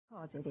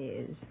because it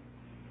is.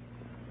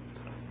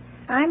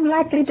 I'm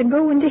likely to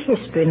go into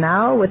history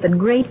now with a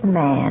great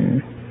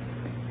man.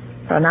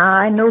 For now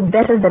I know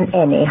better than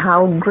any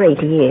how great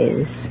he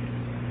is.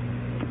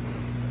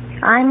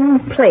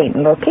 I'm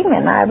plain looking,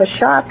 and I have a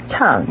sharp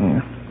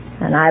tongue,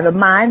 and I have a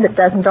mind that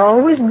doesn't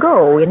always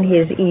go in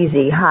his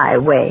easy high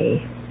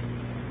way.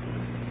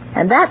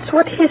 And that's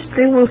what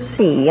history will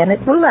see, and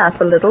it will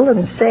laugh a little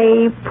and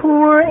say,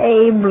 "Poor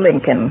Abe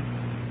Lincoln."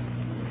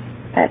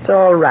 That's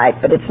all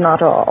right, but it's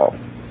not all.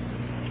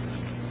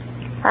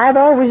 I've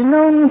always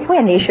known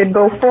when he should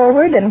go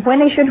forward and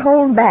when he should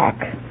hold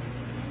back.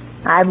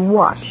 I've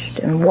watched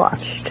and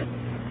watched.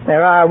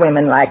 There are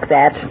women like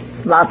that,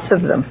 lots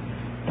of them.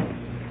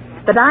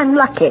 But I'm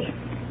lucky.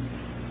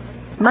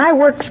 My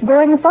work's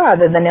going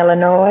farther than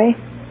Illinois.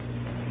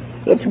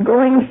 It's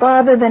going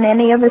farther than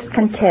any of us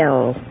can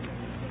tell.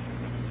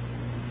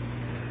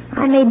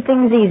 I made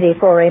things easy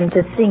for him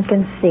to think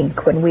and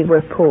think when we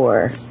were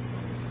poor.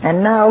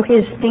 And now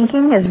his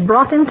thinking has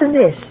brought him to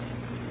this.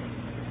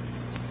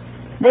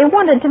 They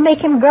wanted to make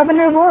him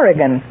governor of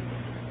Oregon.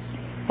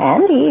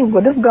 And he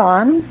would have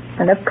gone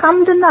and have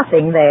come to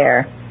nothing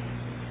there.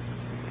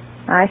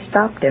 I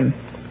stopped him.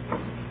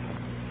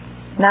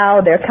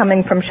 Now they're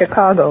coming from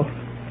Chicago,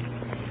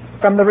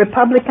 from the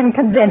Republican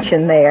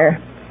convention there,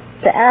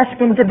 to ask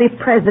him to be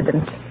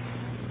president.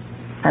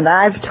 And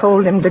I've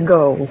told him to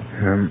go.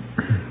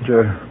 It's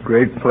a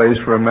great place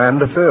for a man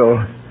to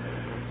fill.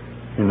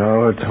 You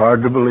know, it's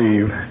hard to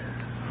believe.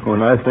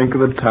 When I think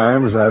of the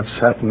times I've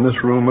sat in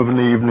this room of an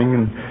evening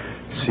and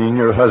seen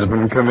your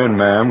husband come in,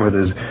 ma'am, with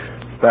his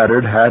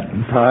battered hat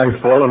and tie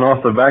falling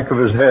off the back of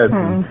his head,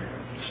 and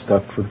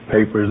stuffed with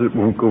papers that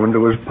won't go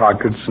into his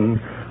pockets, and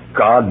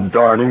God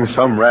darning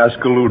some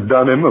rascal who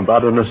done him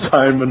about an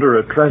assignment or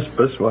a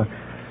trespass, why,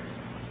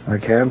 I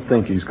can't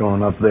think he's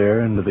going up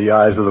there into the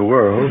eyes of the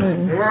world.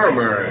 Well,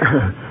 Mary.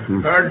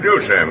 How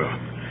do, Samuel?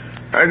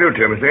 How do,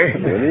 Timothy?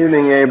 Good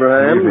evening,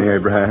 Abraham. Good evening,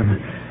 Abraham.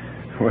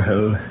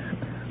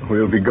 Well,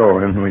 we'll be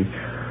going. We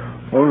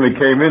only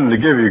came in to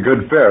give you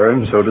good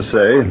faring, so to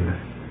say.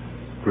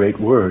 Great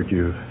word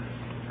you've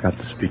got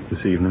to speak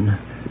this evening.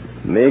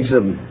 Makes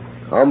a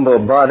humble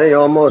body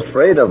almost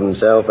afraid of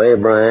himself,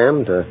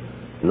 Abraham, to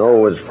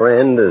know his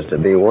friend is to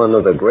be one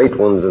of the great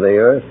ones of the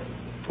earth,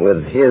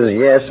 with his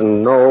yes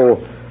and no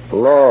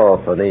law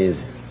for these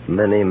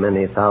many,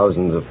 many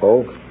thousands of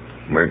folk.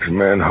 Makes a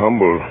man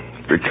humble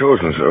to be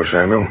chosen so,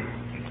 Samuel.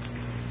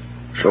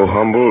 So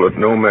humble that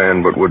no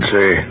man but would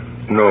say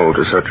no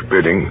to such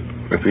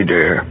bidding if he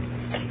dare.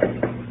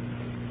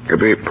 To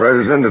be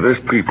president of this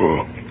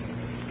people,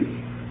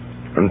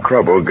 and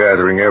trouble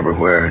gathering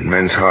everywhere in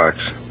men's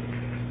hearts.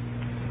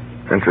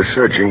 And it's a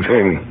searching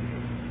thing.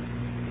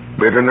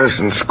 Bitterness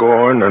and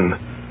scorn and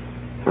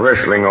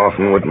wrestling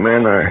often with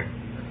men I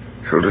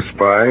shall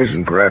despise,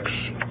 and perhaps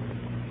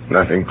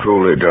nothing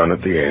truly done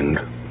at the end.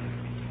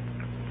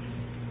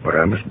 But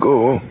I must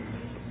go.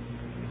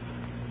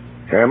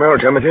 Samuel,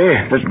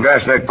 Timothy, let's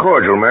glass that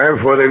cordial, Mary,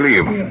 before they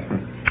leave.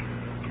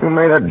 Who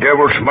may that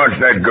devil smudge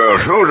that girl?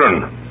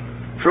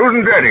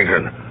 Susan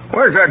Dennington.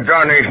 Where's that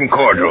darnation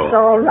cordial? It's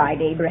all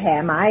right,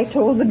 Abraham. I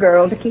told the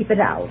girl to keep it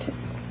out.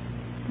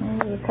 Oh,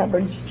 the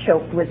cupboard's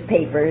choked with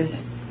papers.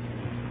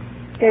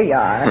 Here you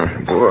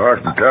are. Poor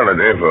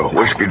hospitality for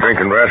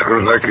whiskey-drinking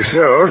rascals like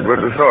yourselves,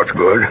 but the thought's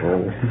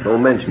good.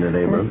 Don't mention it,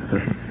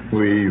 Abraham.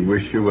 We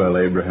wish you well,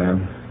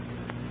 Abraham.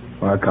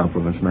 Our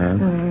compliments,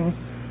 ma'am.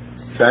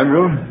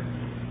 Samuel,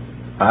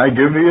 I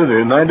give you the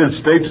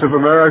United States of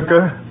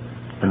America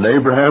and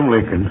Abraham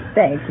Lincoln.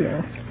 Thank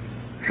you.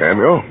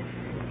 Samuel,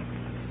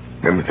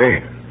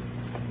 Timothy,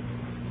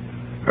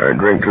 I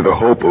drink to the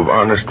hope of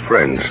honest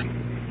friends.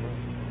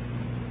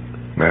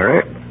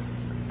 Mary,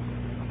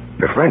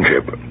 the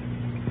friendship.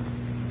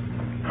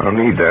 I'll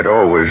need that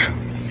always,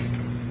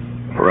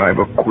 for I've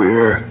a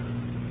queer,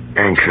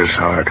 anxious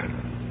heart.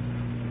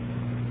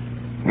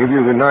 Give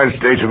you the United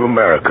States of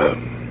America.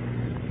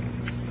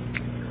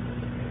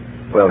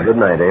 Well, good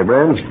night,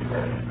 Abraham.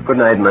 Good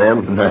night,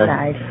 ma'am. Good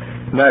night.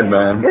 Good night,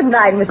 ma'am. Good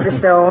night, Mr.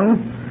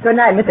 Stone. Good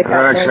night, Mr. Cutler.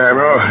 All right,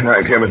 Samuel. Good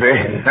night, Timothy.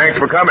 Thanks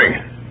for coming.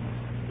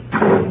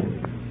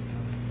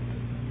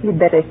 You'd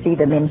better see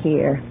them in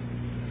here.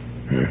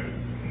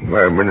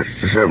 5 minutes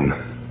to 7.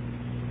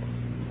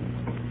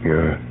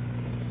 You're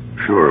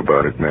sure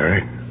about it,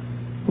 Mary?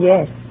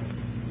 Yes.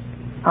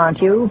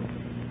 Aren't you?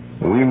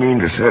 We mean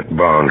to set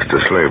bonds to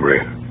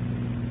slavery.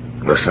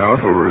 The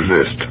South will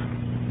resist.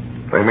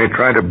 They may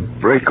try to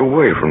break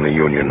away from the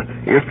Union.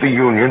 If the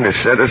Union is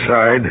set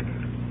aside,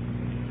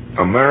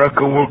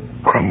 America will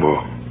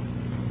crumble.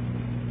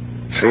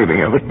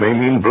 Saving of it may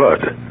mean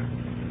blood.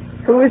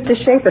 Who is to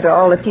shape it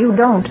all if you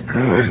don't?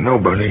 There's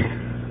nobody.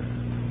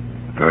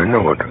 I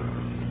know it.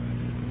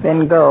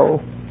 Then go.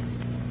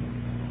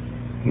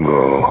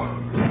 Go.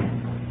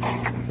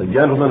 The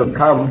gentlemen have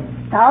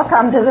come. I'll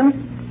come to them.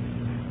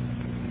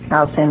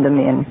 I'll send them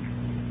in.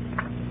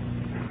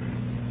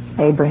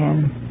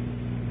 Abraham,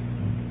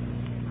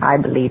 I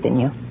believe in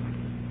you.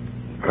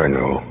 I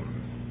know.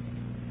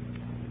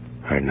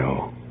 I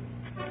know.